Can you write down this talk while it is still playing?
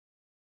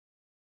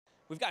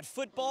We've got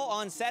football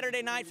on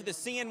Saturday night for the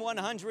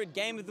CN100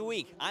 Game of the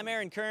Week. I'm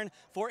Aaron Kern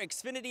for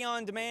Xfinity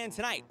On Demand.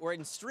 Tonight, we're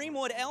in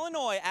Streamwood,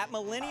 Illinois at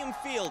Millennium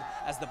Field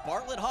as the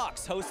Bartlett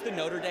Hawks host the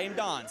Notre Dame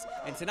Dons.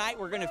 And tonight,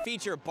 we're going to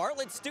feature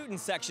Bartlett student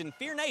section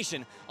Fear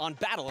Nation on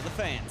Battle of the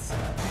Fans.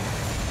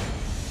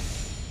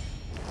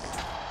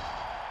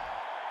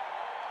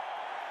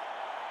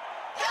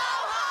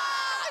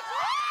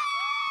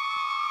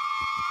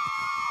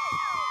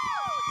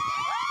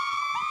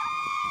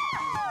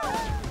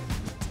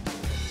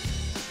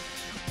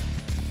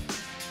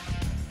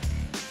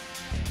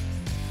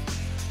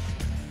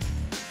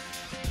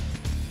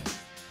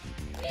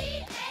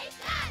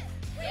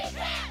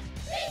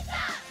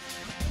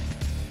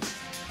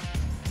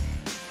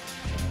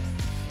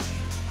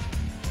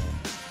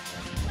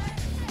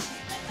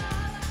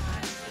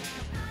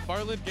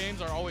 Bartlett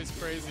games are always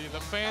crazy. The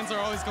fans are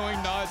always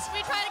going nuts.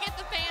 We try to get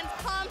the fans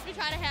pumped. We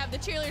try to have the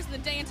cheerleaders and the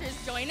dancers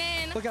join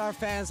in. Look at our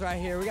fans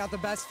right here. We got the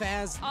best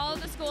fans. All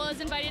of the school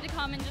is invited to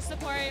come and just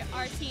support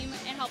our team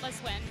and help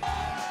us win.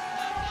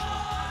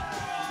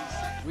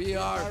 We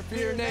are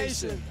Fear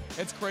Nation.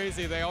 It's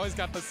crazy. They always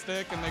got the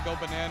stick and they go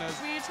bananas.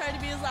 We try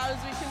to be as loud as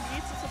we can be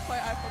to support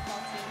our football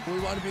team. We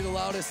want to be the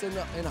loudest in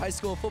high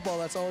school football.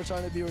 That's all we're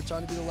trying to be. We're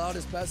trying to be the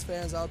loudest, best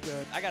fans out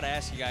there. I got to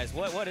ask you guys,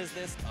 what is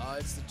this?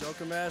 It's the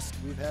Joker mask.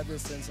 We've had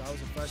this since I was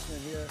a freshman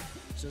here.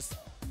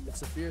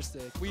 It's a fear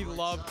stick. We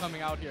love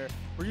coming out here.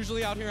 We're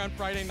usually out here on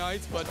Friday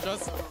nights, but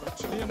just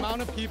the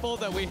amount of people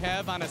that we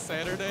have on a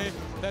Saturday,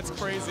 that's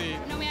crazy.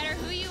 No matter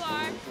who you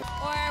are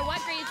or what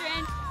grade you're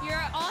in,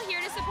 you're all here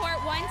to support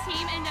one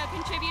team and to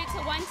contribute to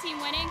one team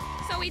winning.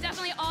 So we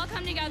definitely all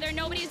come together.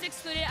 Nobody's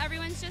excluded.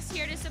 Everyone's just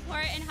here to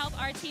support and help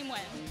our team win.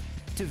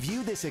 To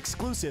view this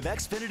exclusive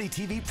Xfinity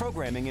TV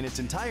programming in its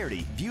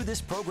entirety, view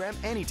this program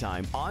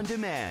anytime on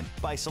demand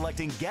by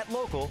selecting Get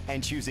Local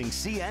and choosing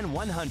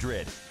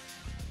CN100.